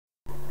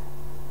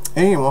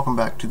Hey, and welcome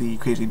back to the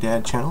Crazy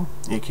Dad channel,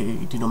 aka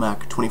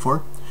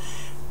DinoMac24.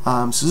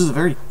 So this is a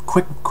very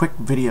quick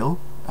video.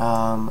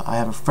 I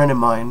have a friend of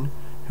mine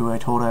who I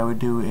told I would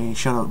do a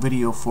shout-out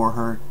video for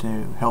her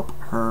to help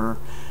her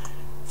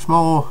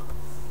small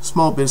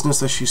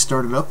business that she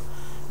started up.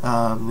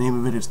 The name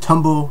of it is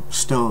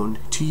Tumblestone,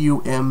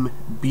 Tumblestone.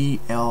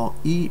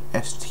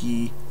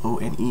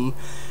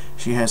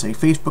 She has a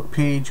Facebook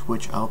page,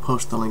 which I'll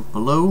post the link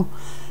below.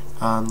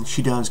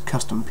 She does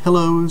custom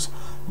pillows,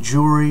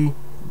 jewelry,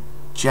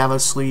 Java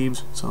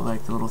sleeves, so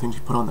like the little things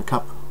you put on the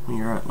cup when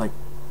you're at like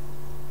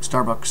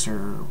Starbucks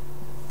or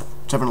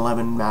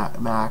 7-Eleven,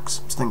 Max,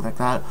 things like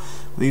that.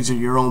 These are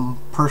your own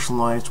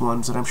personalized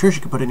ones that I'm sure she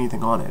could put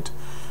anything on it.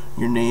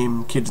 Your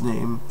name, kid's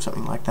name,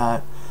 something like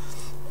that.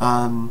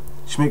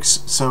 She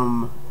makes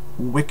some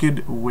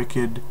wicked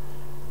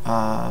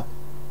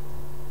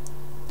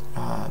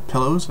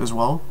pillows as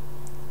well.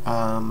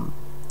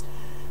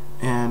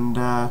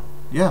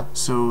 Yeah,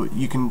 so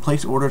you can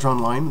place orders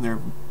online. They're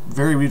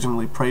very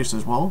reasonably priced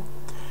as well.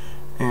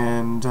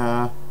 And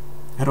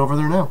head over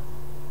there now.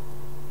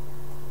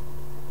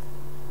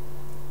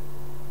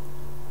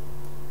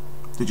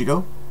 Did you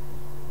go?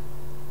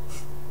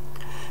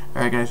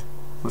 Alright guys,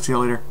 we'll see you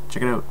later.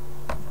 Check it out.